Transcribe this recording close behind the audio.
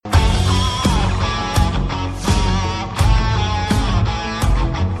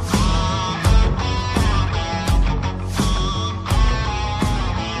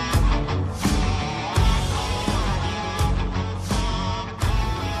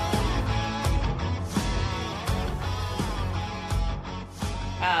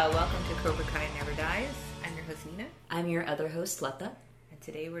host, Nina. I'm your other host, Letta. And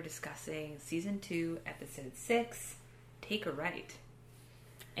today we're discussing Season 2, Episode 6, Take a Right.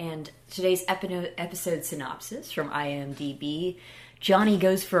 And today's episode synopsis from IMDb: Johnny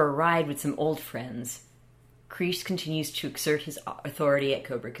goes for a ride with some old friends. Kreese continues to exert his authority at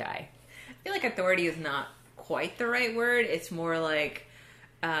Cobra Kai. I feel like authority is not quite the right word. It's more like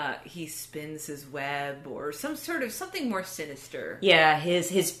he spins his web or something more sinister. Yeah,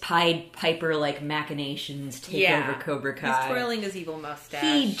 his Pied Piper like machinations take over Cobra Kai. He's twirling his evil mustache.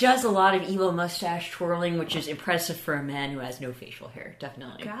 He does a lot of evil mustache twirling, which is impressive for a man who has no facial hair.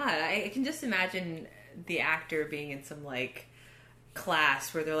 Definitely. God, I can just imagine the actor being in some like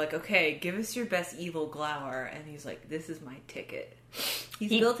class where they're like, okay, give us your best evil glower, and he's like, this is my ticket. He's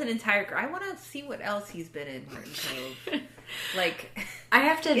built an entire... I want to see what else he's been in Curtain Cove. Like, I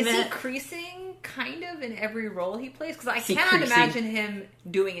have to admit... Is he creasing kind of in every role he plays? Because I cannot imagine him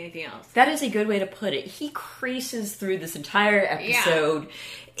doing anything else. That is a good way to put it. He creases through this entire episode.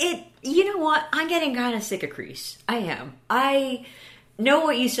 Yeah. You know what? I'm getting kind of sick of Kreese. I am. I know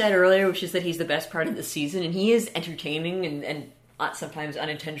what you said earlier, which is that he's the best part of the season, and he is entertaining and sometimes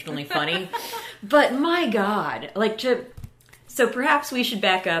unintentionally funny. But my God, so perhaps we should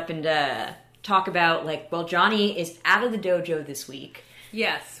back up and talk about, Johnny is out of the dojo this week.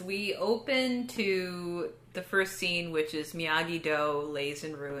 Yes, we open to the first scene, which is Miyagi-Do lays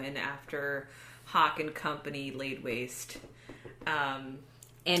in ruin after Hawk and company laid waste.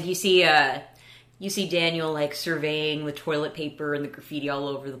 And you see Daniel, surveying the toilet paper and the graffiti all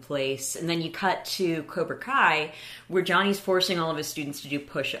over the place. And then you cut to Cobra Kai, where Johnny's forcing all of his students to do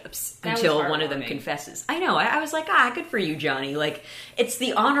push-ups until one of them confesses. I know. I was like, good for you, Johnny. It's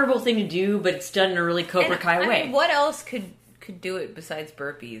the honorable thing to do, but it's done in a really Cobra Kai way. I mean, what else could do it besides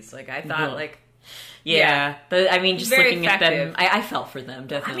burpees? I thought, Yeah, but I mean, just looking effective. At them, I felt for them,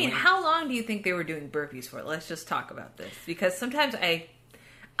 definitely. I mean, how long do you think they were doing burpees for? Let's just talk about this. Because sometimes I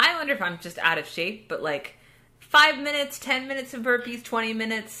wonder if I'm just out of shape, but 5 minutes, 10 minutes of burpees, 20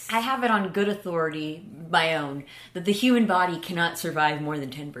 minutes. I have it on good authority, my own, that the human body cannot survive more than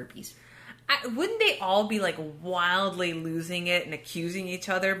 10 burpees. Wouldn't they all be wildly losing it and accusing each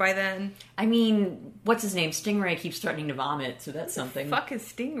other by then? I mean, what's his name? Stingray keeps threatening to vomit, so that's something. Fuck is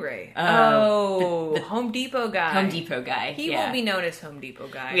Stingray? The Home Depot guy. Home Depot guy. He will be known as Home Depot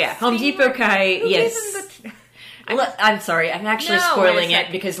guy. Yeah, Home Depot guy. Yes. I'm sorry, I'm actually spoiling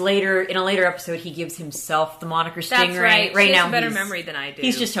it because in a later episode he gives himself the moniker Stingray. That's right. Right he has now, a better memory than I do.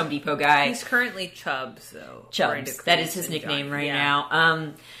 He's just Home Depot guy. He's currently Chubbs, though. Chubbs. That is his nickname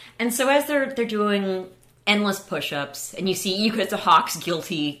now. And so as they're doing endless push-ups, and you get to Hawk's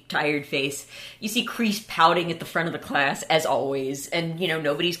guilty, tired face. You see Kreese pouting at the front of the class, as always, and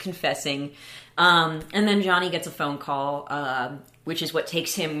nobody's confessing. And then Johnny gets a phone call, which is what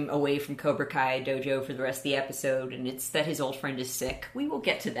takes him away from Cobra Kai dojo for the rest of the episode, and it's that his old friend is sick. We will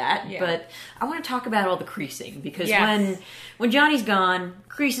get to that, but I want to talk about all the creasing, because when Johnny's gone,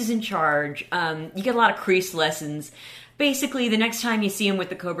 Kreese is in charge. You get a lot of Kreese lessons. Basically, the next time you see him with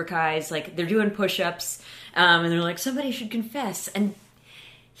the Cobra Kais, they're doing push-ups, and they're like, somebody should confess, and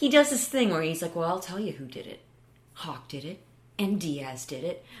he does this thing where he's like, well, I'll tell you who did it. Hawk did it. And Diaz did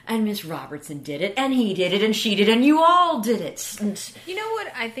it, and Miss Robertson did it, and he did it, and she did it, and you all did it. And you know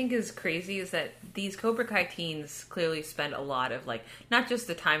what I think is crazy is that these Cobra Kai teens clearly spend a lot of, not just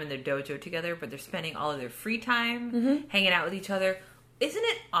the time in their dojo together, but they're spending all of their free time hanging out with each other. Isn't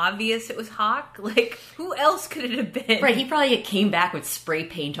it obvious it was Hawk? Who else could it have been? Right, he probably came back with spray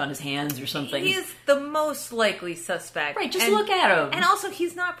paint on his hands or something. He is the most likely suspect. Right, just look at him. And also,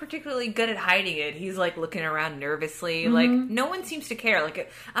 he's not particularly good at hiding it. He's, looking around nervously. No one seems to care.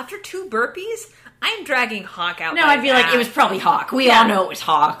 After 2 burpees, I'm dragging Hawk out. No, I'd be it was probably Hawk. We all know it was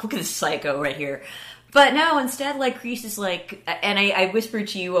Hawk. Look at this psycho right here. But no, instead, Kreese is and I whispered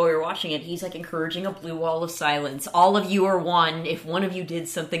to you while we were watching it, he's encouraging a blue wall of silence. All of you are one. If one of you did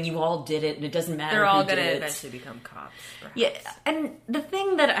something, you all did it, and it doesn't matter. They're all going to eventually become cops. Perhaps. Yeah, and the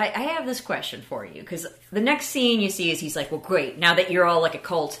thing that I have this question for you, because the next scene you see is he's like, well, great, now that you're all a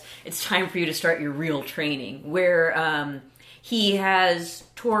cult, it's time for you to start your real training, where he has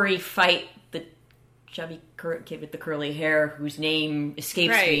Tori fight the chubby kid with the curly hair whose name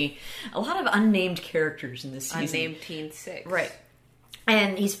escapes me. A lot of unnamed characters in this season. Unnamed Teen 6. Right.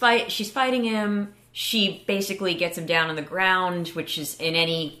 And she's fighting him. She basically gets him down on the ground, which is in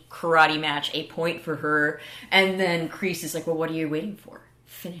any karate match a point for her. And then Kreese is like, well, what are you waiting for?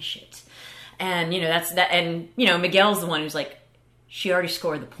 Finish it. And, that's that. And, Miguel's the one who's like, she already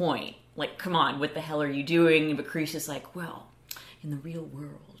scored the point. Come on, what the hell are you doing? But Kreese is like, well, in the real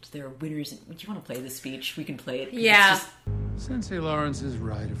world, there are winners. Do you want to play this speech? We can play it. Yeah. Sensei Lawrence is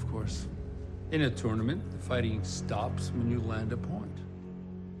right, of course. In a tournament, the fighting stops when you land a point.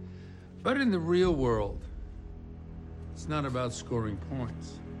 But in the real world, it's not about scoring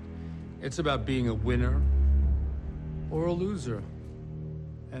points. It's about being a winner or a loser.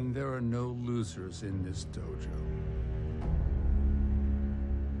 And there are no losers in this dojo.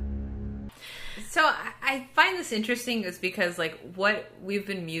 So I find this interesting is because, like, what we've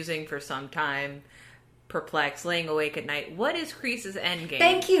been musing for some time, perplexed, laying awake at night, what is Kreese's endgame?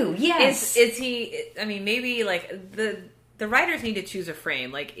 Thank you, yes. Is he, I mean, maybe, like, the writers need to choose a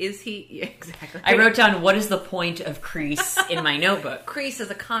frame. Like, is he... Yeah, exactly. I wrote down, what is the point of Kreese in my notebook? Kreese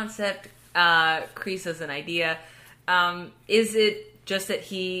as a concept, Kreese as an idea. Is it just that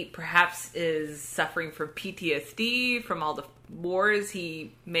he perhaps is suffering from PTSD from all the wars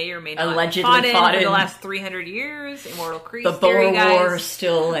he may or may not allegedly fought in the last 300 years? Immortal Kreese the theory, Boer War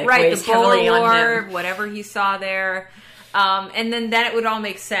still weighs the heavily Boer on War, him. whatever he saw there. And then it would all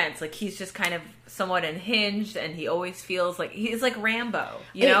make sense. Like, he's just kind of somewhat unhinged, and he always feels like he's like Rambo,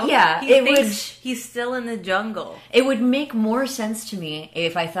 you know? He's still in the jungle. It would make more sense to me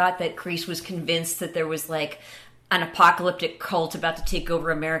if I thought that Kreese was convinced that there was like an apocalyptic cult about to take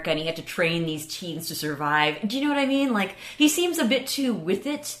over America, and he had to train these teens to survive. Do you know what I mean? Like, he seems a bit too with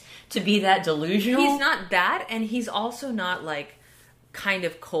it to be that delusional. He's not that, and he's also not like kind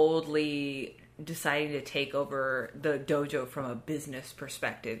of coldly deciding to take over the dojo from a business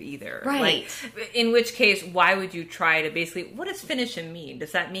perspective either. Right. Like, in which case, why would you try to basically, what does finish him mean?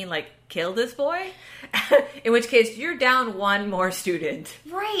 Does that mean like kill this boy? In which case, you're down one more student.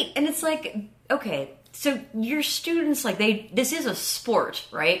 Right. And it's like, okay, so your students, like, this is a sport,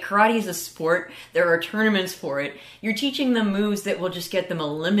 right? Karate is a sport. There are tournaments for it. You're teaching them moves that will just get them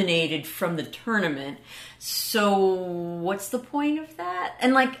eliminated from the tournament. So what's the point of that?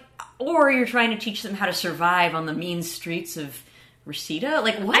 And like, or you're trying to teach them how to survive on the mean streets of Reseda?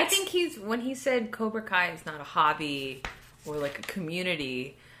 Like, what? I think when he said Cobra Kai is not a hobby or like a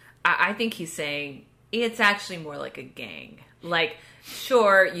community, I think he's saying it's actually more like a gang. Like,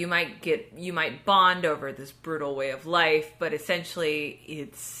 sure, you might bond over this brutal way of life, but essentially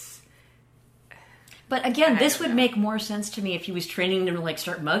it's... But again, this would make more sense to me if he was training them to like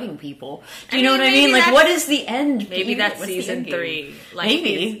start mugging people. Do you know what I mean? Like, what is the end? Maybe that's season 3. Like,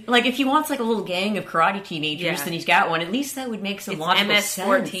 maybe. Like, if he wants like a little gang of karate teenagers, then he's got one. At least that would make some logical sense.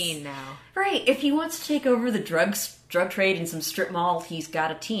 MS-14 now. Right. If he wants to take over the drug trade in some strip mall, he's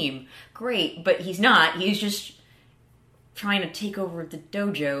got a team. Great. But he's not. He's just trying to take over the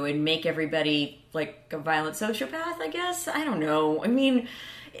dojo and make everybody like a violent sociopath, I guess. I don't know. I mean...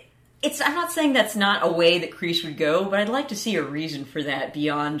 I'm not saying that's not a way that Kreese would go, but I'd like to see a reason for that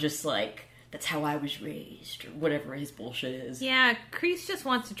beyond just like, that's how I was raised, or whatever his bullshit is. Yeah, Kreese just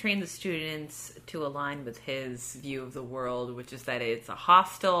wants to train the students to align with his view of the world, which is that it's a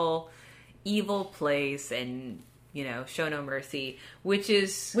hostile, evil place and, you know, show no mercy, which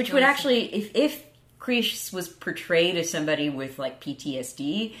would actually, if Kreese was portrayed as somebody with like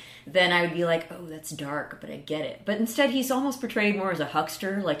PTSD, then I would be like, oh, that's dark, but I get it. But instead, he's almost portrayed more as a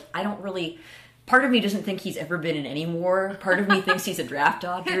huckster. Like, I don't really... Part of me doesn't think he's ever been in any war. Part of me thinks he's a draft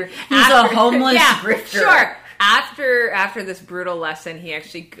dodger. He's a homeless grifter. Sure. After this brutal lesson, he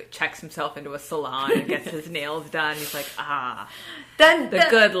actually checks himself into a salon and gets his nails done. He's like, the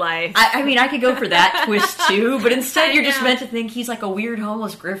good life. I mean, I could go for that twist too, but instead you're just meant to think he's like a weird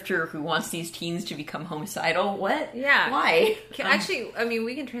homeless grifter who wants these teens to become homicidal. What? Yeah. Why? Actually, I mean,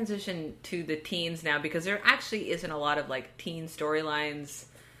 we can transition to the teens now because there actually isn't a lot of like teen storylines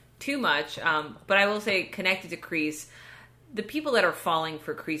too much. But I will say, connected to Kreese, the people that are falling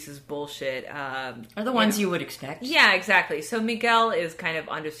for Kreese's bullshit are the ones you would expect. Yeah, exactly. So Miguel is kind of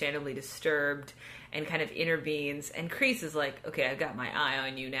understandably disturbed and kind of intervenes, and Kreese is like, okay, I've got my eye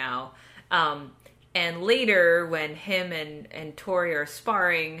on you now. And later, when him and Tori are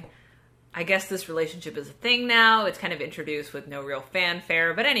sparring, I guess this relationship is a thing now. It's kind of introduced with no real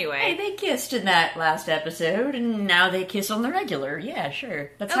fanfare, but anyway. Hey, they kissed in that last episode, and now they kiss on the regular. Yeah,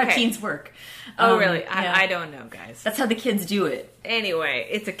 sure. That's how teens work. Oh, really? Yeah. I don't know, guys. That's how the kids do it. Anyway,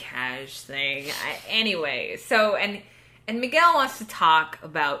 it's a cash thing. Anyway, so, and Miguel wants to talk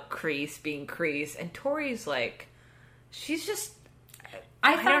about Kreese being Kreese, and Tori's like, she's just...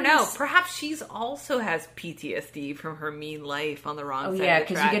 I don't know. Perhaps she's also has PTSD from her mean life on the wrong side of the tracks.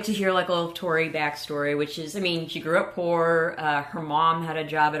 because you get to hear like a little Tori backstory, which is, I mean, she grew up poor. Her mom had a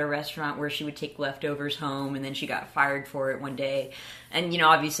job at a restaurant where she would take leftovers home, and then she got fired for it one day. And, you know,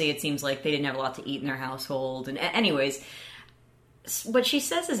 obviously it seems like they didn't have a lot to eat in their household. And anyways, what she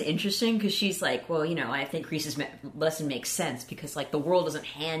says is interesting because she's like, well, I think Kreese's lesson makes sense because, like, the world doesn't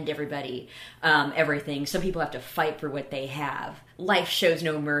hand everybody everything. Some people have to fight for what they have. Life shows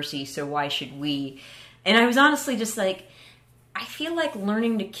no mercy, so why should we? And I was honestly just like, I feel like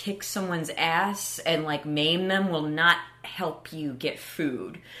learning to kick someone's ass and, like, maim them will not help you get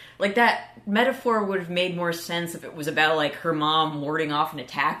food. Like, that metaphor would have made more sense if it was about, like, her mom warding off an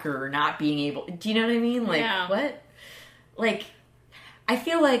attacker or not being able... Do you know what I mean? Like, what? Like... I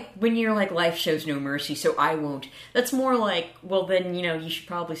feel like when you're like, life shows no mercy, so I won't. That's more like, well, then, you should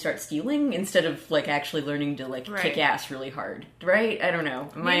probably start stealing instead of, like, actually learning to, like, kick ass really hard. Right? I don't know.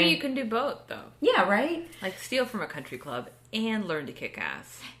 Maybe you can do both, though. Yeah, right? Like, steal from a country club and learn to kick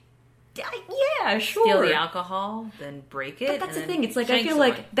ass. Yeah, sure. Steal the alcohol, then break it. But that's the thing. It's like, I feel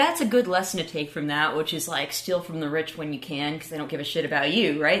like that's a good lesson to take from that, which is like, steal from the rich when you can because they don't give a shit about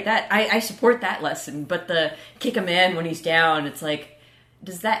you, right? I support that lesson. But the kick a man when he's down, it's like...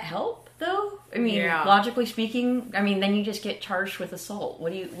 Does that help, though? I mean, logically speaking, then you just get charged with assault.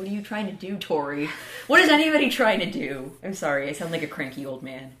 What are you trying to do, Tori? What is anybody trying to do? I'm sorry, I sound like a cranky old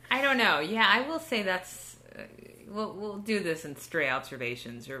man. I don't know. Yeah, I will say that's... We'll do this in stray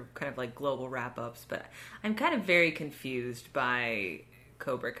observations or kind of like global wrap-ups, but I'm kind of very confused by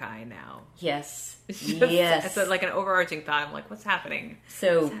Cobra Kai now. Yes. It's like an overarching thought. I'm like, what's happening?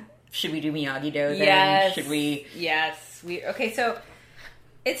 So, should we do Miyagi-Do then? Yes. Should we? Yes. Okay, so...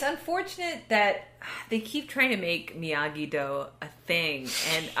 It's unfortunate that they keep trying to make Miyagi-Do a thing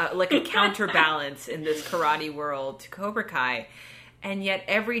and like a counterbalance in this karate world to Cobra Kai. And yet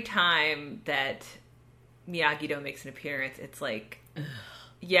every time that Miyagi-Do makes an appearance, it's like,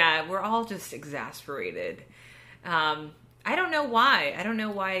 yeah, we're all just exasperated. I don't know why. I don't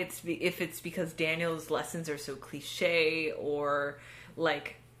know why if it's because Daniel's lessons are so cliche or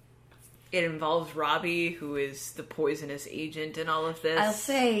like... It involves Robbie, who is the poisonous agent in all of this. I'll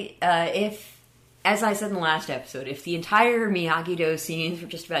say, as I said in the last episode, if the entire Miyagi-Do scenes were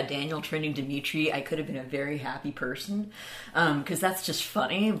just about Daniel training Dimitri, I could have been a very happy person, because that's just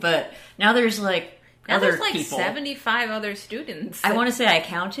funny. But now there's like other people. 75 other students. I want to say I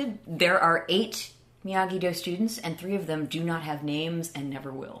counted. There are 8 Miyagi-Do students, and 3 of them do not have names and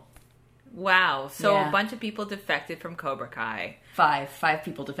never will. Wow. So a bunch of people defected from Cobra Kai. 5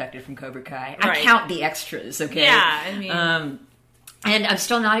 people defected from Cobra Kai. Right. I count the extras, okay? Yeah, I mean... and I'm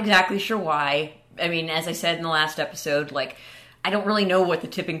still not exactly sure why. I mean, as I said in the last episode, like, I don't really know what the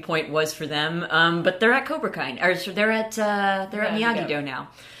tipping point was for them, but they're at Cobra Kai, or they're at Miyagi-Do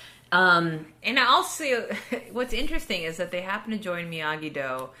now. And also, what's interesting is that they happen to join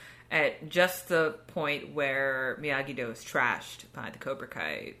Miyagi-Do at just the point where Miyagi-Do is trashed by the Cobra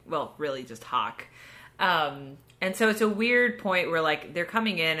Kai. Well, really just Hawk. And so it's a weird point where, like, they're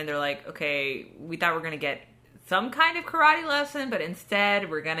coming in and they're like, okay, we thought we were going to get some kind of karate lesson, but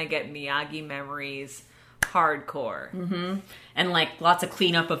instead we're going to get Miyagi memories hardcore. Mm-hmm. And, like, lots of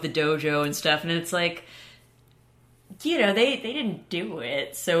cleanup of the dojo and stuff. And it's like... they didn't do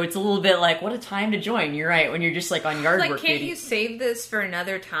it, so it's a little bit like, what a time to join. You're right, when you're just like on yard work. Like, can't you save this for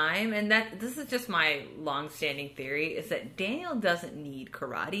another time? And this is just my long-standing theory, is that Daniel doesn't need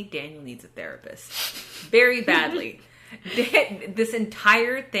karate. Daniel needs a therapist. Very badly. This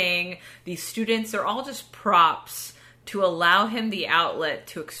entire thing, these students are all just props to allow him the outlet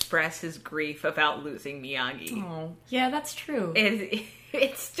to express his grief about losing Miyagi. Oh, yeah, that's true.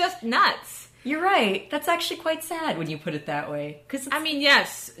 It's just nuts. You're right. That's actually quite sad when you put it that way.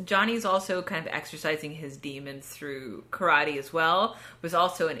 Yes, Johnny's also kind of exercising his demons through karate as well. Was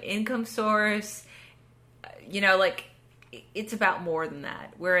also an income source. It's about more than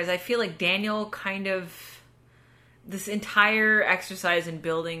that. Whereas I feel like Daniel kind of... This entire exercise in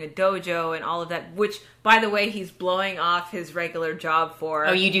building a dojo and all of that, which, by the way, he's blowing off his regular job for.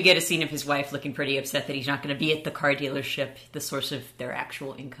 Oh, you do get a scene of his wife looking pretty upset that he's not going to be at the car dealership, the source of their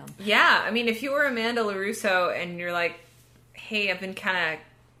actual income. Yeah, I mean, if you were Amanda LaRusso and you're like, hey, I've been kind of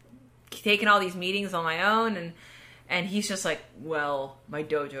taking all these meetings on my own, and he's just like, well, my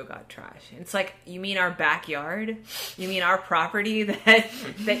dojo got trashed. It's like, you mean our backyard? You mean our property that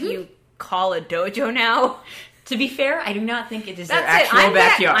you call a dojo now? To be fair, I do not think it is their actual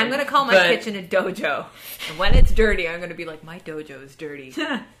backyard. I'm going to call my kitchen a dojo. And when it's dirty, I'm going to be like, my dojo is dirty.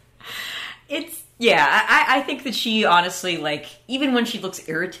 I think that she honestly, like, even when she looks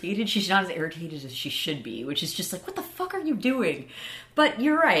irritated, she's not as irritated as she should be, which is just like, what the fuck are you doing? But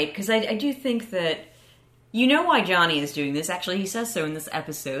you're right, because I do think that, you know why Johnny is doing this. Actually, he says so in this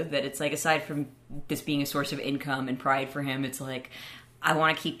episode, that it's like, aside from this being a source of income and pride for him, it's like... I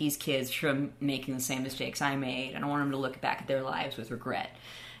want to keep these kids from making the same mistakes I made. I don't want them to look back at their lives with regret.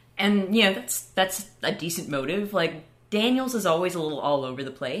 And, that's a decent motive. Like, Daniel's is always a little all over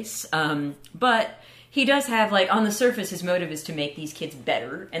the place, but he does have, like, on the surface, his motive is to make these kids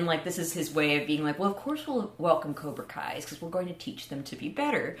better, and, like, this is his way of being like, well, of course we'll welcome Cobra Kais, because we're going to teach them to be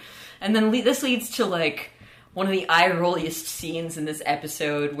better. And then this leads to, like, one of the eye-rolliest scenes in this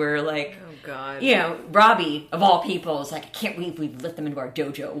episode where, like, oh god, you know, Robbie, of all people, is like, I can't believe we've let them into our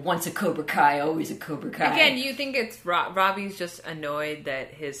dojo. Once a Cobra Kai, always a Cobra Kai. Again, you think it's Robbie's just annoyed that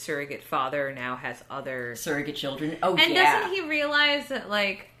his surrogate father now has other surrogate children? Oh, and yeah. doesn't he realize that,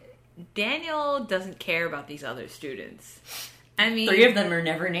 like, Daniel doesn't care about these other students? I mean, 3 of them are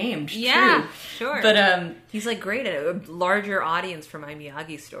never named. Yeah, True. sure. But he's like great at a larger audience for my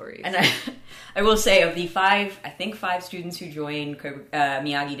Miyagi stories. And I will say, of the 5 students who joined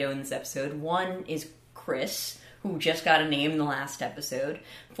Miyagi-Do in this episode, one is Chris, who just got a name in the last episode,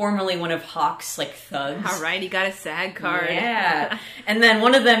 formerly one of Hawk's, like, thugs. All right, he got a SAG card. Yeah. And then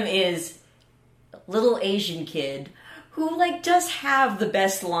one of them is little Asian kid who, like, does have the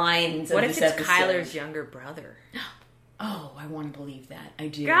best lines what of if this it's episode. Kyler's younger brother? Oh, I want to believe that. I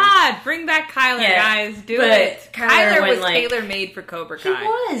do. God, bring back Kyler, guys. Do it. Kyler was tailor-made for Cobra Kai. He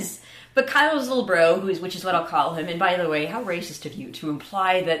was. But Kyler's little bro, which is what I'll call him, and by the way, how racist of you to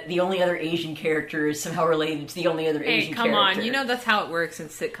imply that the only other Asian character is somehow related to the only other Asian character. Hey, come on. You know that's how it works in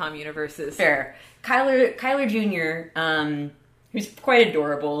sitcom universes. Fair. Kyler Jr., who's quite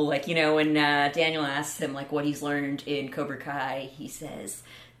adorable. Like, you know, when Daniel asks him, like, what he's learned in Cobra Kai, he says,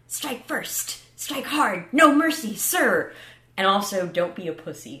 strike first. Strike hard, no mercy, sir. And also, don't be a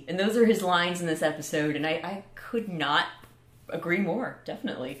pussy. And those are his lines in this episode, and I could not agree more,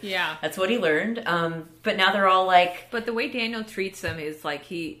 definitely. Yeah. That's what he learned. But now they're all like... But the way Daniel treats them is like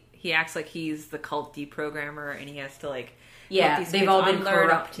he acts like he's the cult deprogrammer, and he has to, like... Yeah, they've all been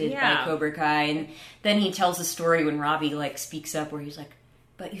corrupted by Cobra Kai. And then he tells a story when Robbie, like, speaks up where he's like,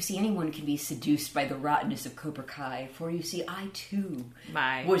 but you see, anyone can be seduced by the rottenness of Cobra Kai. For you see, I too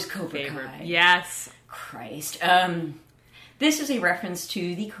was Cobra Kai. Yes. Christ. This is a reference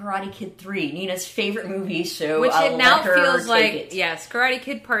to the Karate Kid 3, Nina's favorite movie, so which I'll it now let her feels like it. Yes, Karate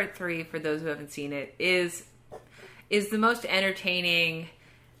Kid Part 3, for those who haven't seen it, is the most entertaining,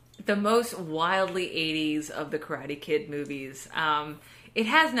 the most wildly 80s of the Karate Kid movies. It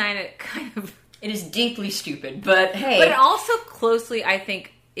has Nina kind of... It is deeply stupid, but hey. But it also closely, I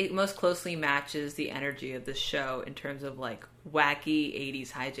think, it most closely matches the energy of the show in terms of, like, wacky 80s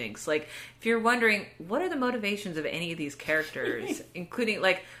hijinks. Like, if you're wondering, what are the motivations of any of these characters, including,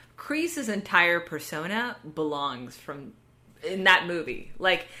 like, Kreese's entire persona belongs in that movie.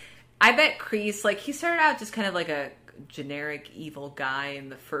 Like, I bet Kreese, like, he started out just kind of like a generic evil guy in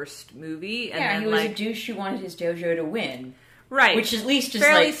the first movie. And then, he was like, a douche who wanted his dojo to win. Right. Which at least is,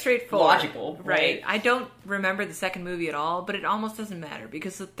 fairly like, straightforward. Logical. Right. I don't remember the second movie at all, but it almost doesn't matter,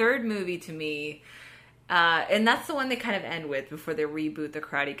 because the third movie, to me, and that's the one they kind of end with before they reboot the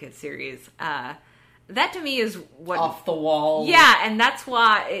Karate Kid series, that to me is what... Off the wall. Yeah, and that's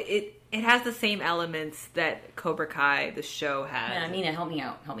why it has the same elements that Cobra Kai, the show, has. Yeah, Nina, help me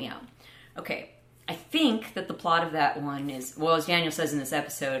out. Okay. I think that the plot of that one is, well, as Daniel says in this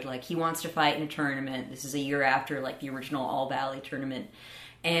episode, like, he wants to fight in a tournament. This is a year after, like, the original All Valley tournament.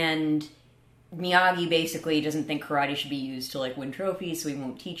 And Miyagi basically doesn't think karate should be used to, like, win trophies, so he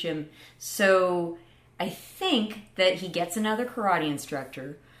won't teach him. So I think that he gets another karate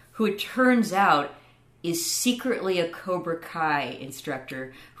instructor who, it turns out, is secretly a Cobra Kai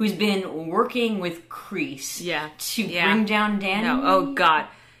instructor who's been working with Kreese to bring down Daniel. No, oh, God.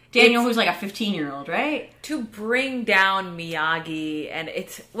 Daniel, who's like a 15-year-old, right? To bring down Miyagi, and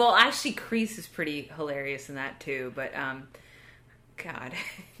it's... Well, actually, Kreese is pretty hilarious in that, too, but, God.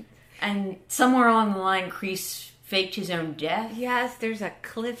 And somewhere along the line, Kreese faked his own death? Yes, there's a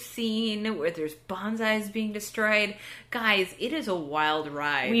cliff scene where there's bonsais being destroyed. Guys, it is a wild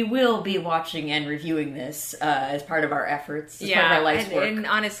ride. We will be watching and reviewing this as part of our efforts, as part of our life's work. And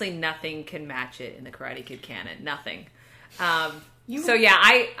honestly, nothing can match it in the Karate Kid canon. Nothing. So yeah,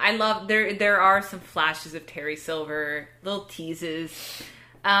 I love there are some flashes of Terry Silver, little teases.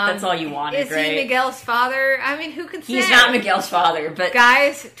 That's all you wanted, right? Is he Miguel's father? I mean, who can say? He's not Miguel's father, but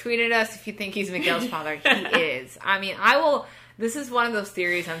guys, tweet at us if you think he's Miguel's father. He is. I mean, I will. This is one of those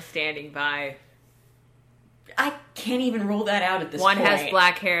theories I'm standing by. I can't even rule that out at this point. One has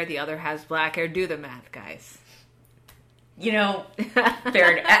black hair, the other has black hair. Do the math, guys. You know,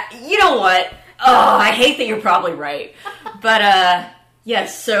 fair enough. You know what? Oh, I hate that you're probably right. But,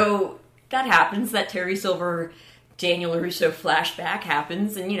 yes, so that happens. That Terry Silver, Daniel LaRusso flashback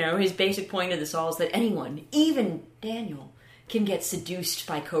happens. And, you know, his basic point of this all is that anyone, even Daniel, can get seduced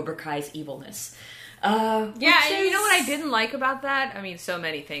by Cobra Kai's evilness. Yeah, and you know what I didn't like about that? I mean, so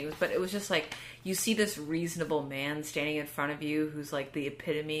many things, but it was just like, you see this reasonable man standing in front of you who's like the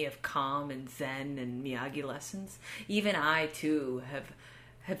epitome of calm and zen and Miyagi lessons. Even I, too, have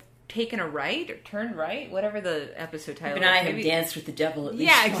taken a right or turned right, whatever the episode title is. Even I have danced with the devil at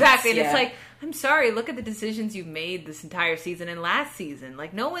least Yeah, exactly. once, And it's like, I'm sorry, look at the decisions you've made this entire season and last season.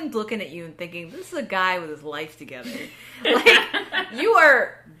 Like, no one's looking at you and thinking, this is a guy with his life together. Like, you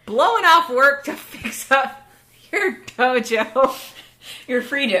are blowing off work to fix up your dojo. Your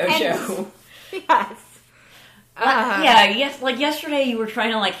free dojo. And, yes. Like yesterday you were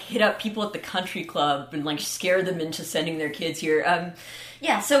trying to like hit up people at the country club and like scare them into sending their kids here.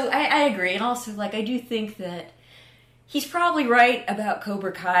 So I agree. And also, like, I do think that he's probably right about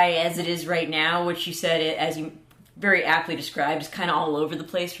Cobra Kai as it is right now, which you said, as you very aptly described, is kind of all over the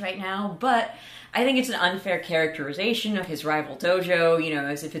place right now. But I think it's an unfair characterization of his rival dojo, you know,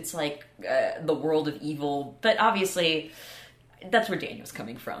 as if it's like the world of evil. But obviously, that's where Daniel's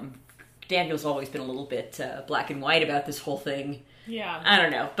coming from. Daniel's always been a little bit black and white about this whole thing. Yeah. I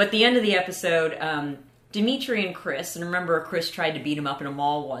don't know. But the end of the episode, Dimitri and Chris, and remember Chris tried to beat him up in a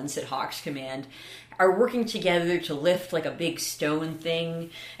mall once at Hawk's command, are working together to lift like a big stone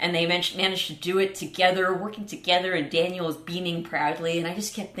thing, and they managed to do it together, working together, and Daniel is beaming proudly, and I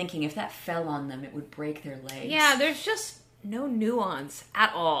just kept thinking if that fell on them, it would break their legs. Yeah, there's just no nuance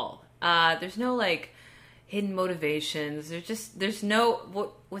at all. There's no, like, hidden motivations. There's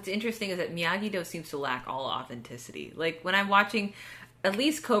no... What's interesting is that Miyagi-Do seems to lack all authenticity. Like, when I'm watching at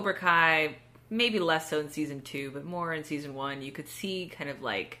least Cobra Kai, maybe less so in season 2, but more in season 1, you could see kind of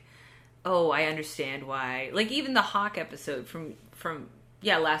like, oh, I understand why. Like, even the Hawk episode from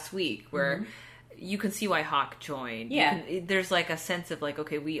last week, where you can see why Hawk joined. Yeah. There's like a sense of like,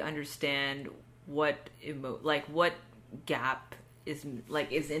 okay, we understand what gap is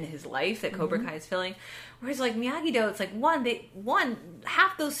in his life that Cobra Kai is filling. Whereas like Miyagi-Do, it's like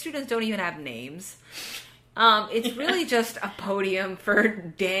half those students don't even have names. It's really just a podium for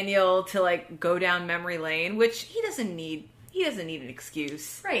Daniel to like go down memory lane, which he doesn't need an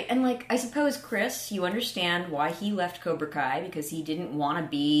excuse. Right, and like, I suppose, Chris, you understand why he left Cobra Kai, because he didn't want to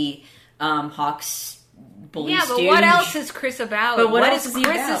be Hawk's bully stooge. But what else is Chris about? But what is else is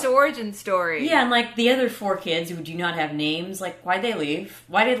Chris's origin story? Yeah, and like the other 4 kids who do not have names, like, why'd they leave?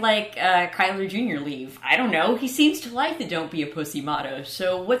 Why did like Kyler Jr. leave? I don't know. He seems to like the "Don't be a pussy" motto.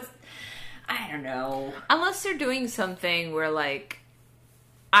 So what's... I don't know. Unless they're doing something where, like,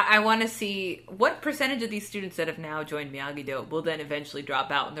 I want to see what percentage of these students that have now joined Miyagi-Do will then eventually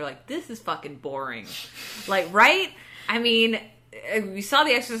drop out and they're like, this is fucking boring. Like, right? I mean, we saw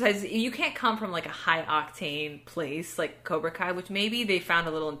the exercises. You can't come from, like, a high-octane place like Cobra Kai, which maybe they found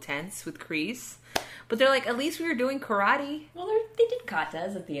a little intense with Kreese. But they're like, at least we were doing karate. Well, they did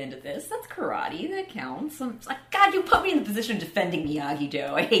katas at the end of this. That's karate. That counts. I'm like, God, you put me in the position of defending Miyagi-Do.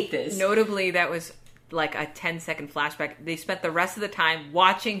 I hate this. Notably, that was like a 10-second flashback. They spent the rest of the time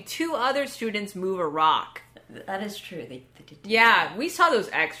watching 2 other students move a rock. That is true. They did. Yeah, we saw those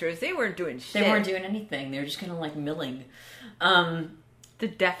extras. They weren't doing shit. They weren't doing anything. They were just kind of like milling. The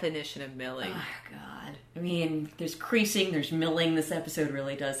definition of milling. Oh, God. I mean, there's creasing, there's milling. This episode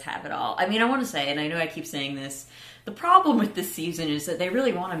really does have it all. I mean, I want to say, and I know I keep saying this, the problem with this season is that they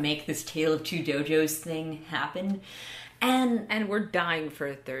really want to make this Tale of Two Dojos thing happen. And we're dying for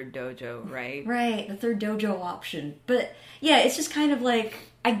a third dojo, right? Right, the third dojo option. But, yeah, it's just kind of like,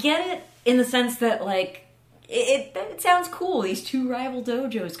 I get it in the sense that, like, it sounds cool, these 2 rival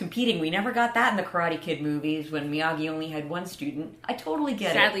dojos competing. We never got that in the Karate Kid movies when Miyagi only had 1 student. I totally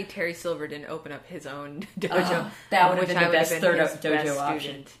get Sadly, it. Terry Silver didn't open up his own dojo. That would have been the best third dojo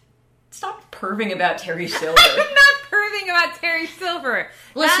option. Stop perving about Terry Silver. I'm not perving about Terry Silver.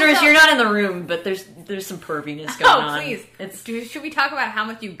 Listeners, you're not in the room, but there's some perviness going on. Oh, please. Should we talk about how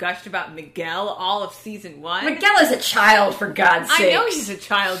much you gushed about Miguel all of season 1? Miguel is a child, for God's sake. I know he's a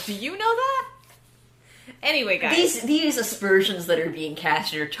child. Do you know that? Anyway, guys. These aspersions that are being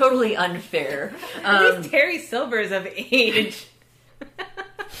casted are totally unfair. At least Terry Silver is of age.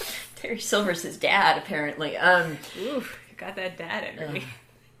 Terry Silver's his dad, apparently. Oof, you got that dad energy.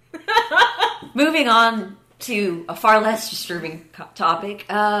 Moving on to a far less disturbing topic,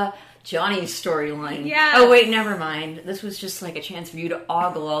 Johnny's storyline. Yeah. Oh, wait, never mind. This was just like a chance for you to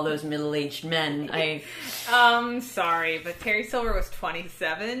ogle all those middle-aged men. Sorry, but Terry Silver was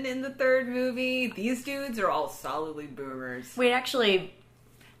 27 in the third movie. These dudes are all solidly boomers. Wait, actually,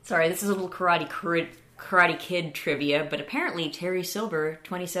 sorry, this is a little Karate Kid trivia, but apparently Terry Silver,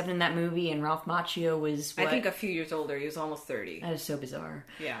 27 in that movie, and Ralph Macchio was, what? I think a few years older. He was almost 30. That is so bizarre.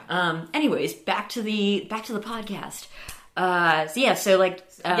 Yeah. Anyways, back to the podcast. So like...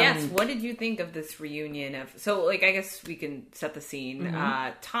 yes, what did you think of this reunion of... So, like, I guess we can set the scene.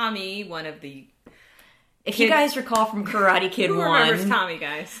 Mm-hmm. Tommy, one of the... If you guys recall from Karate Kid 1... Who remembers Tommy,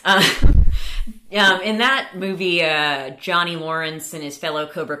 guys? In that movie, Johnny Lawrence and his fellow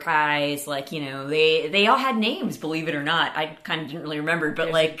Cobra Kais, like, you know, they all had names, believe it or not. I kind of didn't really remember, but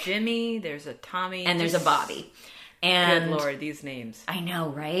there's like... a Jimmy, there's a Tommy... And there's a Bobby. And good Lord, these names. I know,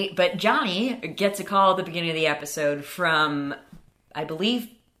 right? But Johnny gets a call at the beginning of the episode from, I believe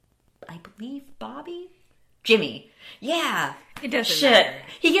Bobby? Jimmy. Yeah. It doesn't matter.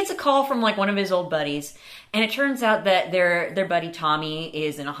 He gets a call from like one of his old buddies, and it turns out that their buddy Tommy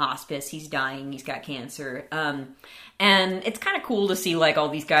is in a hospice. He's dying. He's got cancer. And it's kind of cool to see like all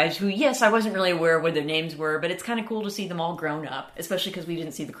these guys who, yes, I wasn't really aware what their names were, but it's kind of cool to see them all grown up, especially because we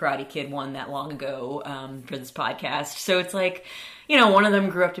didn't see the Karate Kid one that long ago for this podcast. So it's like, you know, one of them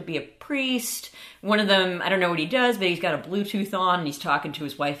grew up to be a priest. One of them, I don't know what he does, but he's got a Bluetooth on and he's talking to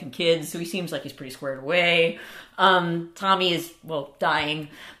his wife and kids, so he seems like he's pretty squared away. Tommy is, well, dying,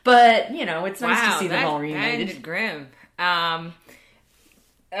 but, you know, it's nice to see them all reunited. That is grim.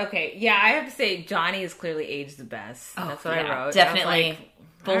 Okay, yeah, I have to say Johnny is clearly aged the best. That's what I wrote. Definitely. Like,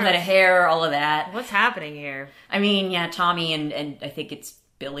 full head of hair, all of that. What's happening here? I mean, yeah, Tommy and I think it's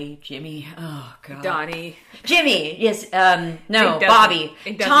Jimmy. Oh, God. Donnie. Jimmy, yes. No, Bobby.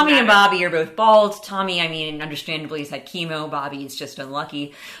 Tommy and Bobby are both bald. Tommy, I mean, understandably, has had chemo. Bobby is just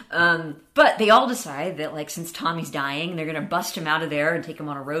unlucky. But they all decide that, like, since Tommy's dying, they're going to bust him out of there and take him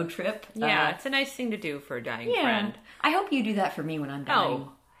on a road trip. Yeah, it's a nice thing to do for a dying friend. I hope you do that for me when I'm dying.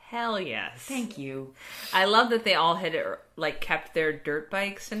 Oh, hell yes. Thank you. I love that they all had, like, kept their dirt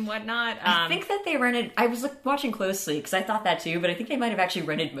bikes and whatnot. I think that they rented... I was watching closely, because I thought that too, but I think they might have actually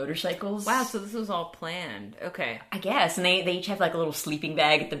rented motorcycles. Wow, so this was all planned. Okay. I guess, and they each have, like, a little sleeping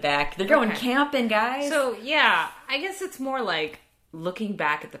bag at the back. They're going camping, guys. So, yeah, I guess it's more like looking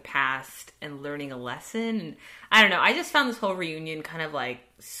back at the past and learning a lesson. And I don't know, I just found this whole reunion kind of, like,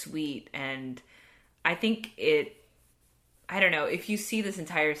 sweet, and I think I don't know, if you see this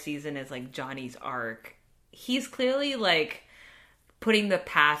entire season as, like, Johnny's arc, he's clearly, like, putting the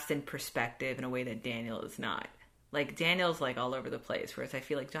past in perspective in a way that Daniel is not. Like, Daniel's, like, all over the place, whereas I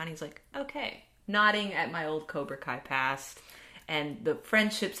feel like Johnny's like, okay, nodding at my old Cobra Kai past and the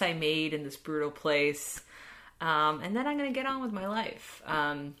friendships I made in this brutal place, and then I'm going to get on with my life.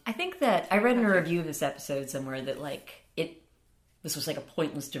 I think that I read in a review of this episode somewhere that, like, this was like a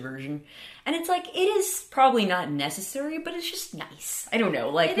pointless diversion. And it's like, it is probably not necessary, but it's just nice. I don't know.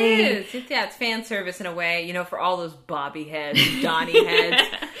 Like it is. It's fan service in a way, you know, for all those Bobby heads, Donnie heads.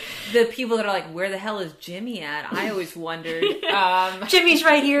 The people that are like, where the hell is Jimmy at? I always wondered. Jimmy's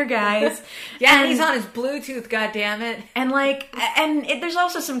right here, guys. Yeah, he's on his Bluetooth, goddammit. And there's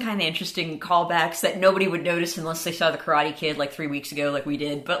also some kind of interesting callbacks that nobody would notice unless they saw the Karate Kid like 3 weeks ago, like we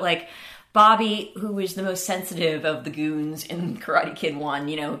did. But like, Bobby, who was the most sensitive of the goons in Karate Kid 1,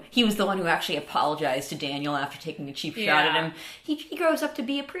 you know, he was the one who actually apologized to Daniel after taking a cheap shot at him. He grows up to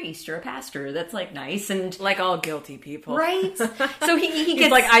be a priest or a pastor. That's, like, nice. And like all guilty people. Right? So he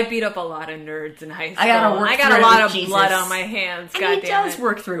gets... like, I beat up a lot of nerds in high school. I got a lot of blood on my hands, and he does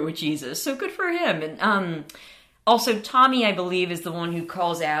work through it with Jesus, so good for him. And also, Tommy, I believe, is the one who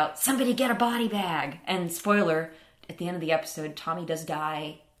calls out, somebody get a body bag. And spoiler, at the end of the episode, Tommy does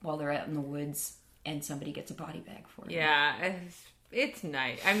die while they're out in the woods, and somebody gets a body bag for him. Yeah, it's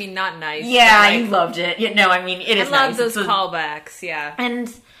nice. I mean, not nice. Yeah, like, you loved it. Yeah, no, I mean, it is nice. I love those callbacks, yeah.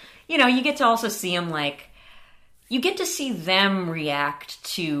 And, you know, you get to also see them, like, you get to see them react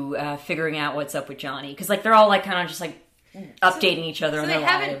to figuring out what's up with Johnny. Because, like, they're all, like, kind of just, like, updating each other on their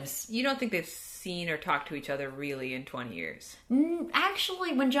lives. You don't think they've seen or talked to each other really in 20 years?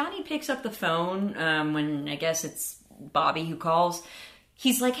 Actually, when Johnny picks up the phone, when I guess it's Bobby who calls...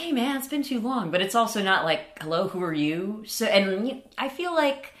 He's like, hey man, it's been too long. But it's also not like, hello, who are you? So, and I feel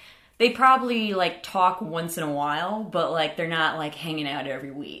like they probably like talk once in a while, but like they're not like hanging out every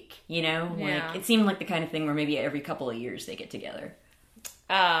week, you know? Yeah. Like it seemed like the kind of thing where maybe every couple of years they get together.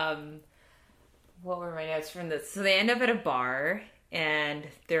 What were my notes from this? So they end up at a bar and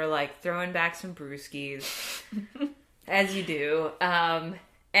they're like throwing back some brewskis, as you do. And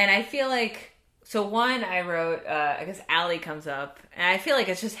I feel like, so one, I wrote, I guess Allie comes up, and I feel like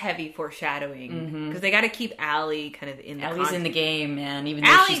it's just heavy foreshadowing, because they got to keep Allie kind of in the Allie's in the game, man, even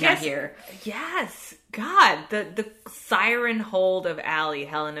though she's not here. Yes. God, the siren hold of Allie,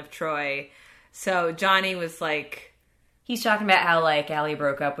 Helen of Troy. So Johnny was like... He's talking about how, like, Allie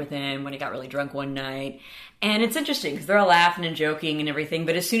broke up with him when he got really drunk one night. And it's interesting, because they're all laughing and joking and everything,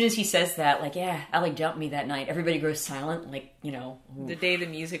 but as soon as he says that, like, yeah, Allie dumped me that night, everybody goes silent, like, you know... The day the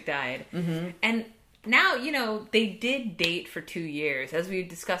music died. Mm-hmm. And now, they did date for 2 years. As we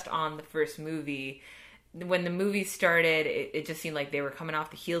discussed on the first movie, when the movie started, it just seemed like they were coming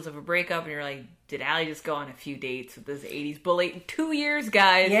off the heels of a breakup, and you're like, did Allie just go on a few dates with this 80s bully? 2 years,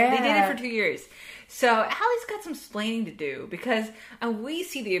 guys. Yeah. They did it for 2 years. So Allie's got some explaining to do, because we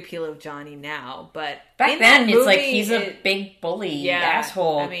see the appeal of Johnny now, but back then it's like he's a big bully,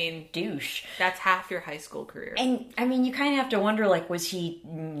 asshole, douche. That's half your high school career. And you kind of have to wonder, like, was he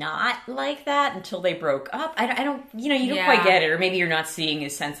not like that until they broke up? I don't, you don't quite get it, or maybe you're not seeing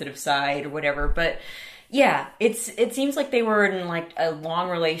his sensitive side or whatever, but yeah, it seems like they were in, like, a long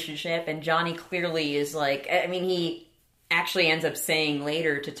relationship, and Johnny clearly is, like, he actually ends up saying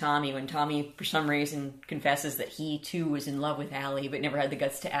later to Tommy, when Tommy, for some reason, confesses that he, too, was in love with Allie, but never had the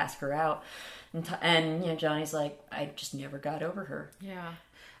guts to ask her out. And Johnny's like, I just never got over her. Yeah.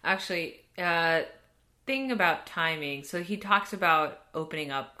 Actually, thing about timing, so he talks about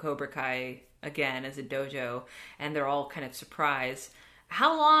opening up Cobra Kai again as a dojo, and they're all kind of surprised.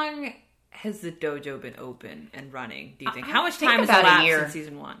 How long has the dojo been open and running, do you think? How much time has elapsed since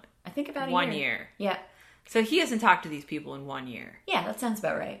season 1? I think about a 1 year. Yeah. So he hasn't talked to these people in 1 year. Yeah, that sounds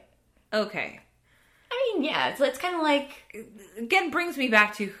about right. Okay. Yeah, it's kind of like, again, brings me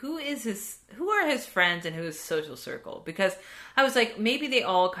back to who are his friends and who is his social circle, because I was like, maybe they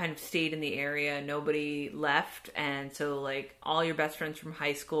all kind of stayed in the area, nobody left, and so, like, all your best friends from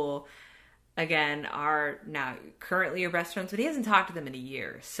high school again are now currently your best friends, but he hasn't talked to them in a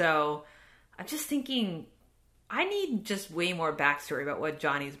year. So I'm just thinking, I need just way more backstory about what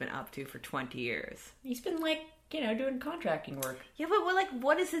Johnny's been up to for 20 years. He's been, like, doing contracting work. Yeah, but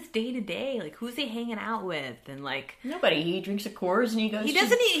what is his day to day? Like, who's he hanging out with? And, like, nobody. He drinks a Coors and he goes. He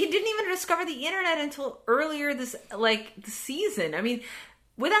didn't even discover the internet until earlier this season. I mean,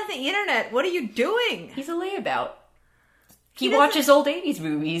 without the internet, what are you doing? He's a layabout. He watches old 80s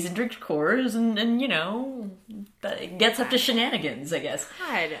movies and drinks Coors and gets up to shenanigans, I guess.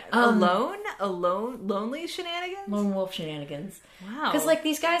 God. Lonely shenanigans? Lone wolf shenanigans. Wow. Because, like,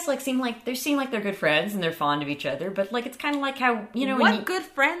 these guys, like, seem like they're good friends and they're fond of each other, but, like, it's kind of like how, What good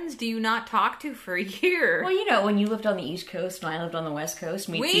friends do you not talk to for a year? Well, when you lived on the East Coast and I lived on the West Coast,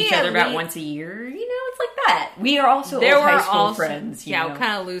 we'd see each other about once a year, it's like that. We are also old high school friends, what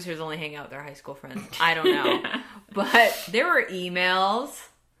kind of losers only hang out with their high school friends? I don't know. But there were emails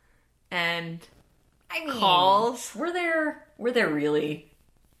and calls. Were there really?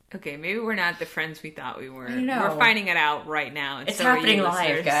 Okay, maybe we're not the friends we thought we were. We're finding it out right now. And it's so happening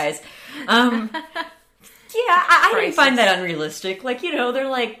live, guys. Yeah, I didn't find that unrealistic. Like, they're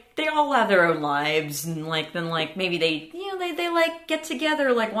like, they all have their own lives, and then maybe they like get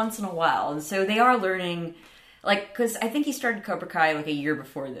together like once in a while, and so they are learning. Like, because I think he started Cobra Kai like a year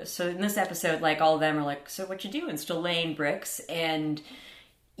before this. So in this episode, like, all of them are like, so what you doing? Still laying bricks? And,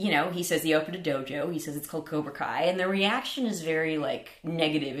 he says he opened a dojo. He says it's called Cobra Kai. And the reaction is very, like,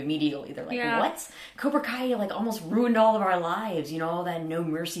 negative immediately. They're like, what? Cobra Kai, like, almost ruined all of our lives. All that no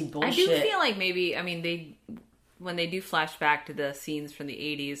mercy bullshit. I do feel like maybe, when they do flash back to the scenes from the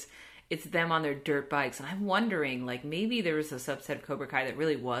 80s, it's them on their dirt bikes. And I'm wondering, like, maybe there was a subset of Cobra Kai that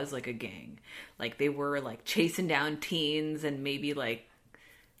really was, like, a gang. Like, they were, like, chasing down teens and maybe, like,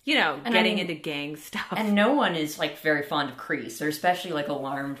 getting into gang stuff. And no one is, like, very fond of Kreese. They're especially, like,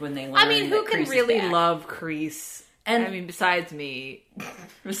 alarmed when they learn who can really love Kreese? And besides me.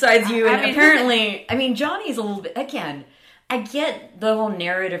 Besides you. And apparently, Johnny's a little bit, again, I get the whole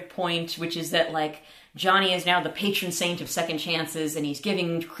narrative point, which is that, like, Johnny is now the patron saint of second chances, and he's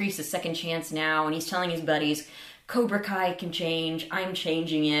giving Kreese a second chance now, and he's telling his buddies, Cobra Kai can change, I'm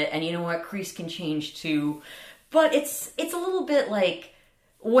changing it, and you know what, Kreese can change too. But it's a little bit like,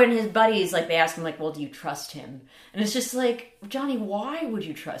 when his buddies, like, they ask him, like, well, do you trust him? And it's just like, Johnny, why would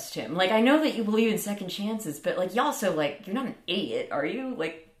you trust him? Like, I know that you believe in second chances, but, like, you also, like, you're not an idiot, are you?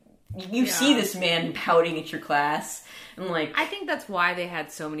 Like, you see this man pouting at your class, and, like, I think that's why they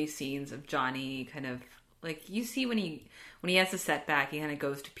had so many scenes of Johnny kind of, like, you see when he has a setback, he kind of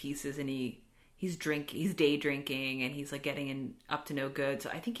goes to pieces, and he's day drinking, and he's, like, getting up to no good. So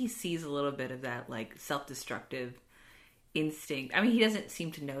I think he sees a little bit of that, like, self-destructive instinct. He doesn't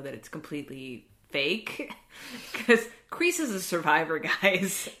seem to know that it's completely fake, because Kreese is a survivor,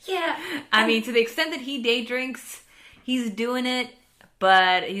 guys. Yeah. To the extent that he day drinks, he's doing it,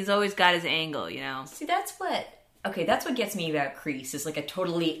 but he's always got his angle, See, that's what gets me about Kreese, is, like, a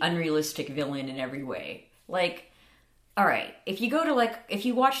totally unrealistic villain in every way. Like, alright, if you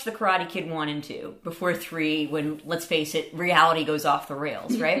watch The Karate Kid 1 and 2, before 3, when, let's face it, reality goes off the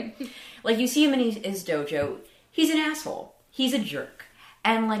rails, right? Like, you see him in his dojo, he's an asshole. He's a jerk.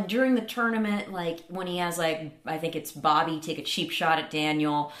 And, like, during the tournament, like, when he has, like, I think it's Bobby take a cheap shot at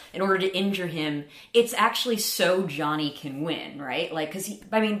Daniel in order to injure him, it's actually so Johnny can win, right? Like,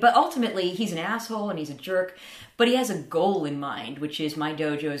 but ultimately, he's an asshole and he's a jerk, but he has a goal in mind, which is my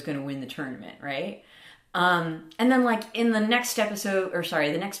dojo is going to win the tournament, right? And then, like, in the next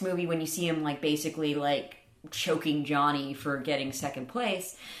the next movie, when you see him, like, basically, like, choking Johnny for getting second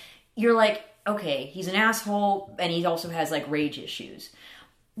place, you're like, okay, he's an asshole, and he also has, like, rage issues.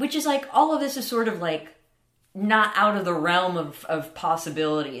 Which is, like, all of this is sort of, like, not out of the realm of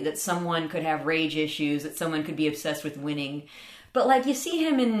possibility, that someone could have rage issues, that someone could be obsessed with winning. But, like, you see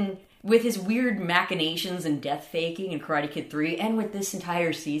him with his weird machinations and death faking in Karate Kid 3, and with this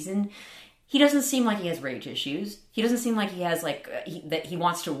entire season, he doesn't seem like he has rage issues. He doesn't seem like he has, like, that he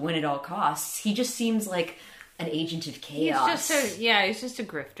wants to win at all costs. He just seems like an agent of chaos. He's just a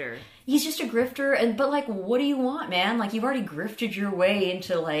grifter. He's just a grifter, but, like, what do you want, man? Like, you've already grifted your way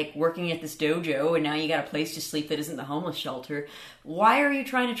into, like, working at this dojo, and now you got a place to sleep that isn't the homeless shelter. Why are you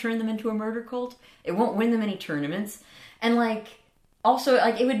trying to turn them into a murder cult? It won't win them any tournaments. And, like, also,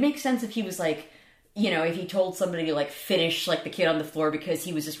 like, it would make sense if he was, like, you know, if he told somebody to, like, finish, like, the kid on the floor because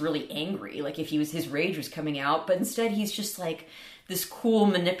he was just really angry. Like, if his rage was coming out. But instead, he's just, like, this cool,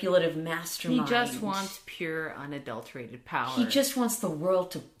 manipulative mastermind. He just wants pure, unadulterated power. He just wants the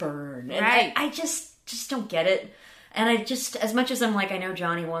world to burn. And right. I just don't get it. And I just, as much as I'm like, I know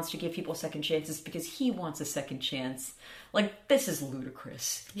Johnny wants to give people second chances because he wants a second chance. Like, this is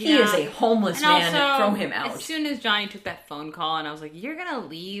ludicrous. Yeah. He is a homeless man. Also, throw him out. As soon as Johnny took that phone call and I was like, you're going to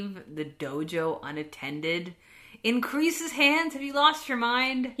leave the dojo unattended? In Kreese's hands? Have you lost your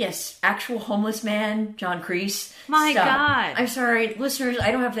mind? Yes, actual homeless man, John Kreese. My God. I'm sorry, listeners,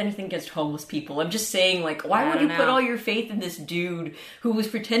 I don't have anything against homeless people. I'm just saying, like, why would you put all your faith in this dude who was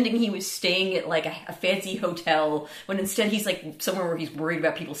pretending he was staying at, like, a fancy hotel when instead he's, like, somewhere where he's worried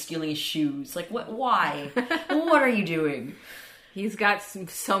about people stealing his shoes? Like, why? What are you doing? He's got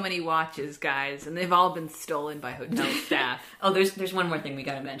so many watches, guys, and they've all been stolen by hotel staff. Oh, there's one more thing we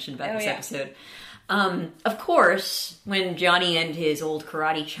gotta mention about this episode. Of course, when Johnny and his old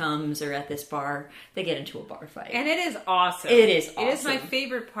karate chums are at this bar, they get into a bar fight. And it is awesome. It is awesome. It is my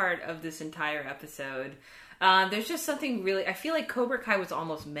favorite part of this entire episode. There's just something really... I feel like Cobra Kai was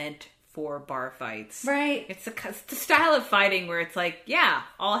almost meant for bar fights. Right. It's the style of fighting where it's like, yeah,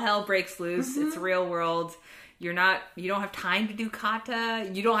 all hell breaks loose. Mm-hmm. It's real world. You don't have time to do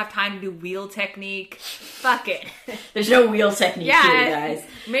kata. You don't have time to do wheel technique. Fuck it. There's no wheel technique here, guys.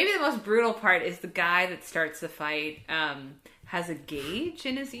 Maybe the most brutal part is the guy that starts the fight has a gauge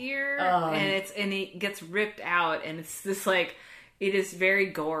in his ear, and he gets ripped out, and it's this like, it is very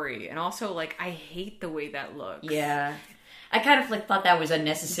gory, and also like I hate the way that looks. Yeah. I kind of like thought that was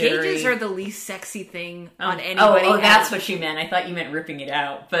unnecessary. Gauges are the least sexy thing on anybody. Oh, that's what you meant. I thought you meant ripping it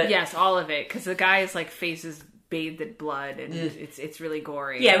out. But yes, all of it, because the guy's like face is bathed in blood, and it's really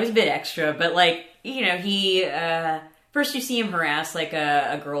gory. Yeah, it was a bit extra, but like, you know, he first you see him harass like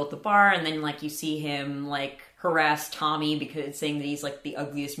a girl at the bar, and then like you see him like harass Tommy because saying that he's like the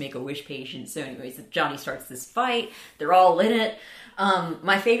ugliest Make-A-Wish patient. So anyways, Johnny starts this fight. They're all in it.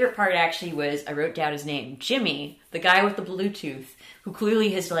 My favorite part actually was, I wrote down his name, Jimmy, the guy with the Bluetooth, who clearly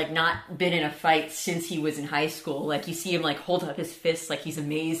has like not been in a fight since he was in high school. Like you see him like hold up his fists like he's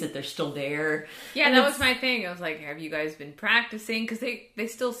amazed that they're still there. Yeah, and that was my thing. I was like, have you guys been practicing? Because they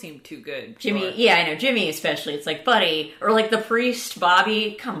still seem too good. Jimmy, yeah, I know. Jimmy especially. It's like, buddy, or like the priest,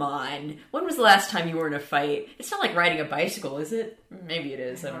 Bobby, come on. When was the last time you were in a fight? It's not like riding a bicycle, is it? Maybe it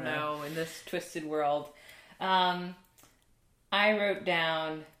is. I don't know. In this twisted world. I wrote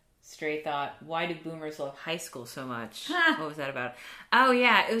down, stray thought, why do boomers love high school so much? What was that about? Oh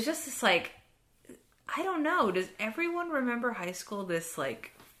yeah, it was just this like, I don't know, does everyone remember high school this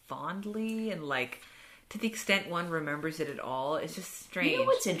like fondly and like to the extent one remembers it at all? It's just strange. You know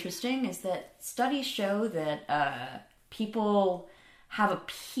what's interesting is that studies show that people have a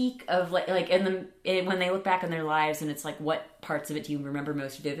peak of like when they look back on their lives and it's like, what parts of it do you remember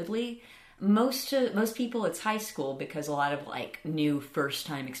most vividly? Most people, it's high school because a lot of like new first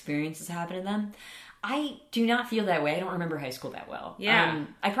time experiences happen to them. I do not feel that way. I don't remember high school that well. Yeah.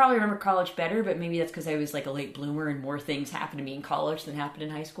 I probably remember college better, but maybe that's because I was like a late bloomer and more things happened to me in college than happened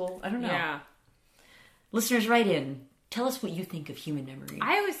in high school. I don't know. Yeah. Listeners, write in. Tell us what you think of human memory.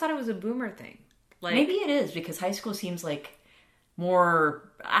 I always thought it was a boomer thing. Like, maybe it is because high school seems like more,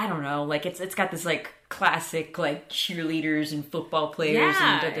 I don't know, like it's got this like classic like cheerleaders and football players.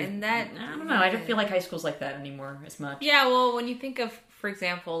 Yeah, and that, I don't know, I don't feel like high school's like that anymore as much. Yeah, well, when you think of, for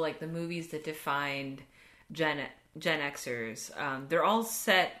example, like the movies that defined Gen Xers, they're all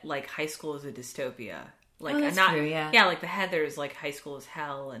set like high school is a dystopia. Like, that's true, yeah. Yeah, like the Heathers, like high school is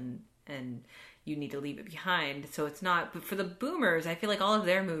hell and you need to leave it behind. So it's not, but for the boomers, I feel like all of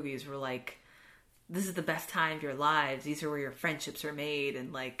their movies were like, this is the best time of your lives. These are where your friendships are made.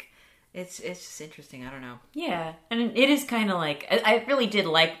 And like, it's just interesting. I don't know. Yeah. And it is kind of like, I really did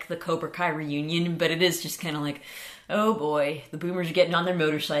like the Cobra Kai reunion, but it is just kind of like, oh boy, the boomers are getting on their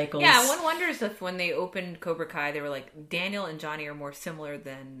motorcycles. Yeah, one wonders if when they opened Cobra Kai, they were like, Daniel and Johnny are more similar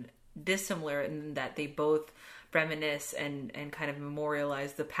than dissimilar in that they both reminisce and kind of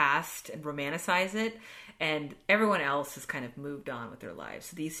memorialize the past and romanticize it, and everyone else has kind of moved on with their lives.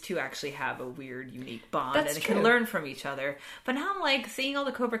 So these two actually have a weird, unique bond. That's and true. Can learn from each other. But now I'm like, seeing all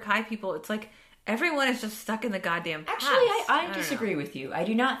the Cobra Kai people, it's like everyone is just stuck in the goddamn past. Actually, I disagree with you. I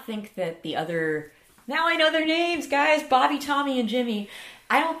do not think that the other... Now I know their names, guys. Bobby, Tommy, and Jimmy.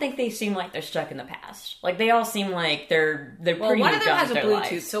 I don't think they seem like they're stuck in the past. Like, they all seem like they're pretty one of them has a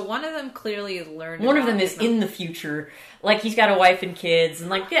Bluetooth, lives. so one of them clearly has learned. One of them is in the future. Like, he's got a wife and kids, and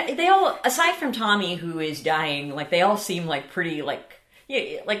like, yeah, they all, aside from Tommy, who is dying, like, they all seem like pretty, like,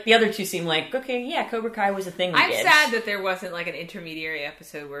 yeah, like the other two seem like, okay, yeah, Cobra Kai was a thing. I'm sad that there wasn't like an intermediary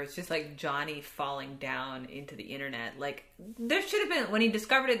episode where it's just like Johnny falling down into the internet. Like, there should have been, when he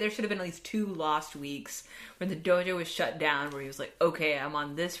discovered it, there should have been at least 2 lost weeks when the dojo was shut down, where he was like, okay, I'm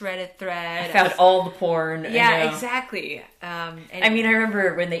on this Reddit thread. I found all the porn. Yeah, exactly. I mean, I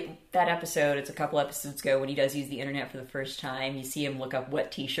remember when that episode, it's a couple episodes ago, when he does use the internet for the first time, you see him look up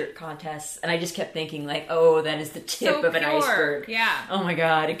wet t-shirt contests, and I just kept thinking, like, oh, that is the tip of an iceberg. Yeah. Oh my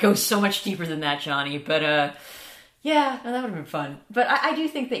god, it goes so much deeper than that, Johnny. But, yeah, that would have been fun. But I do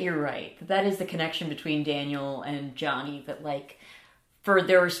think that you're right. That is the connection between Daniel and Johnny, that, like, for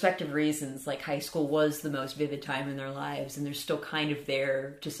their respective reasons, like, high school was the most vivid time in their lives, and they're still kind of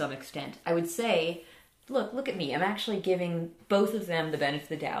there to some extent. I would say, look at me. I'm actually giving both of them the benefit of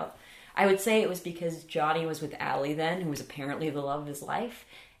the doubt. I would say it was because Johnny was with Allie then, who was apparently the love of his life,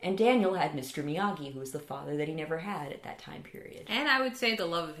 and Daniel had Mr. Miyagi, who was the father that he never had at that time period. And I would say the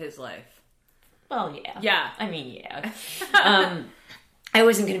love of his life. Well, yeah. Yeah. I mean, yeah. I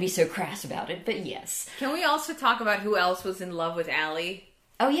wasn't going to be so crass about it, but yes. Can we also talk about who else was in love with Allie?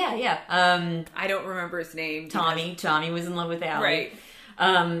 Oh, yeah. I don't remember his name. Tommy. Tommy was in love with Allie.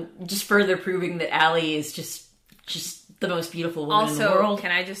 Right. Just further proving that Allie is just the most beautiful woman in the world. Also,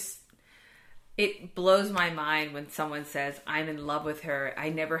 can I just... It blows my mind when someone says, I'm in love with her. I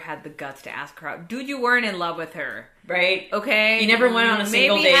never had the guts to ask her out. Dude, you weren't in love with her. Right? Okay? You never went on a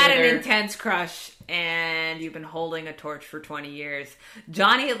single date with her. Maybe had an intense crush, and you've been holding a torch for 20 years.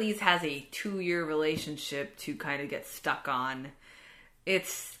 Johnny at least has a 2-year relationship to kind of get stuck on.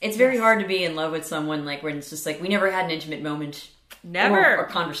 It's very hard to be in love with someone, like, when it's just like, we never had an intimate moment. Never. Or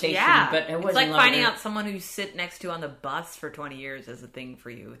conversation, yeah. but I wasn't It's like in love finding with her. out someone who you sit next to on the bus for 20 years is a thing for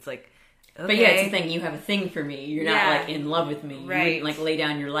you. It's like... Okay. But yeah, it's the thing. You have a thing for me. You're not, like, in love with me. You Right. wouldn't, like, lay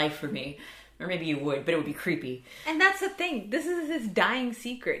down your life for me. Or maybe you would, but it would be creepy. And that's the thing. This is his dying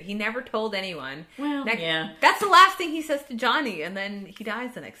secret. He never told anyone. Well, yeah. That's the last thing he says to Johnny, and then he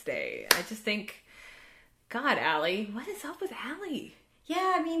dies the next day. I just think, God, Allie, what is up with Allie?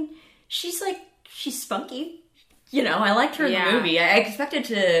 Yeah, I mean, she's spunky. You know, I liked her in Yeah. the movie. I expected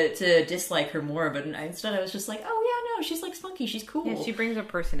to dislike her more, but instead I was just like, oh yeah, no, she's like spunky. She's cool. Yeah, she brings a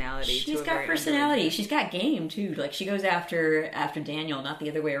personality. She's got personality. She's got game too. Like, she goes after Daniel, not the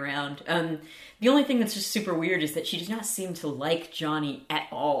other way around. The only thing that's just super weird is that she does not seem to like Johnny at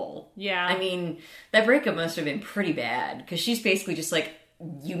all. Yeah. I mean, that breakup must have been pretty bad, because she's basically just like,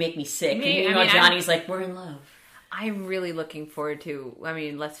 you make me sick. And Johnny's like, we're in love. I'm really looking forward to, I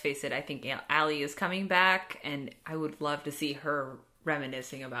mean, let's face it, I think Allie is coming back, and I would love to see her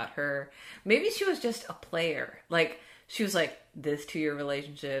reminiscing about her. Maybe she was just a player. Like, she was like, this 2-year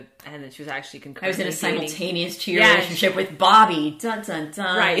relationship, and then she was actually concurrently I was in a simultaneous 2-year Yeah, relationship with Bobby. Dun, dun,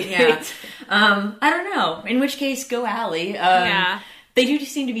 dun. Right. Yeah. I don't know. In which case, go Allie. Yeah. They do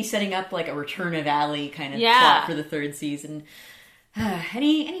seem to be setting up, like, a return of Allie kind of Yeah. plot for the 3rd season.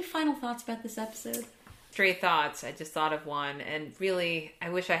 Any final thoughts about this episode? Stray thoughts. I just thought of one, and really, I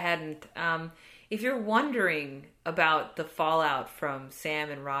wish I hadn't. If you're wondering about the fallout from Sam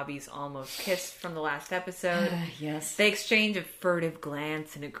and Robbie's almost kiss from the last episode, Yes. they exchange a furtive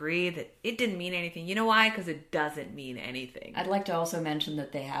glance and agree that it didn't mean anything. You know why? Because it doesn't mean anything. I'd like to also mention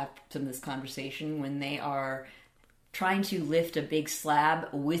that they have some of this conversation when they are trying to lift a big slab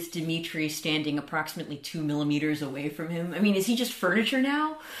with Dimitri standing approximately 2 millimeters away from him. I mean, is he just furniture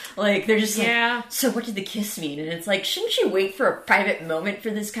now? Like, they're just Yeah. like, so what did the kiss mean? And it's like, shouldn't you wait for a private moment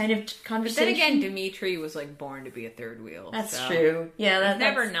for this kind of But conversation? then again, Dimitri was like born to be a third wheel. That's so true. Yeah, He's that's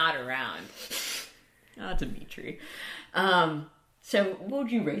never not around. Dimitri. So what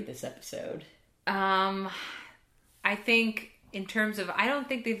would you rate this episode? I think in terms of, I don't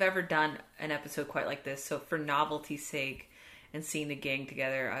think they've ever done an episode quite like this. So for novelty's sake and seeing the gang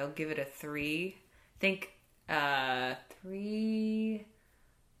together, I'll give it a 3. I think 3.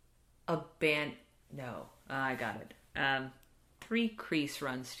 I got it. 3 Crease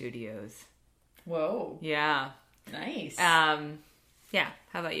Run Studios. Whoa. Yeah. Nice. Yeah.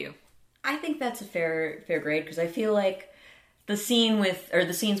 How about you? I think that's a fair grade because I feel like the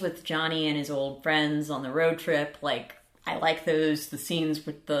scenes with Johnny and his old friends on the road trip, like I like those. The scenes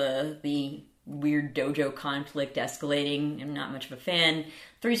with the weird dojo conflict escalating, I'm not much of a fan.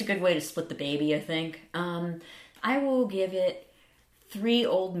 3's a good way to split the baby, I think. I will give it 3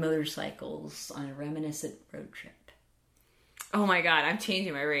 old motorcycles on a reminiscent road trip. Oh my god, I'm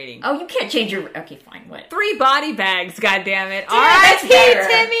changing my rating. Oh, you can't change your... Okay, fine, what? 3 body bags, goddammit. R.I.P.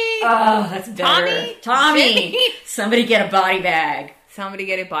 Timmy! Oh, that's better. Tommy! Somebody get a body bag. Somebody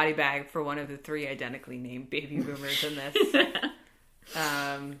get a body bag for one of the 3 identically named baby boomers in this.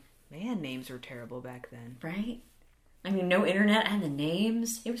 Man, names were terrible back then. Right? I mean, no internet and the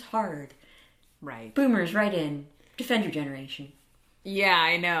names. It was hard. Right. Boomers, right in. Defend your generation. Yeah,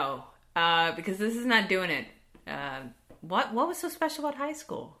 I know. Because this is not doing it. What was so special about high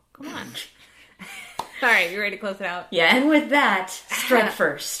school? Come on. All right, you ready to close it out? Yeah, and with that, strike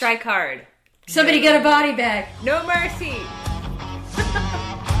first. Strike hard. Somebody get a body bag. No mercy.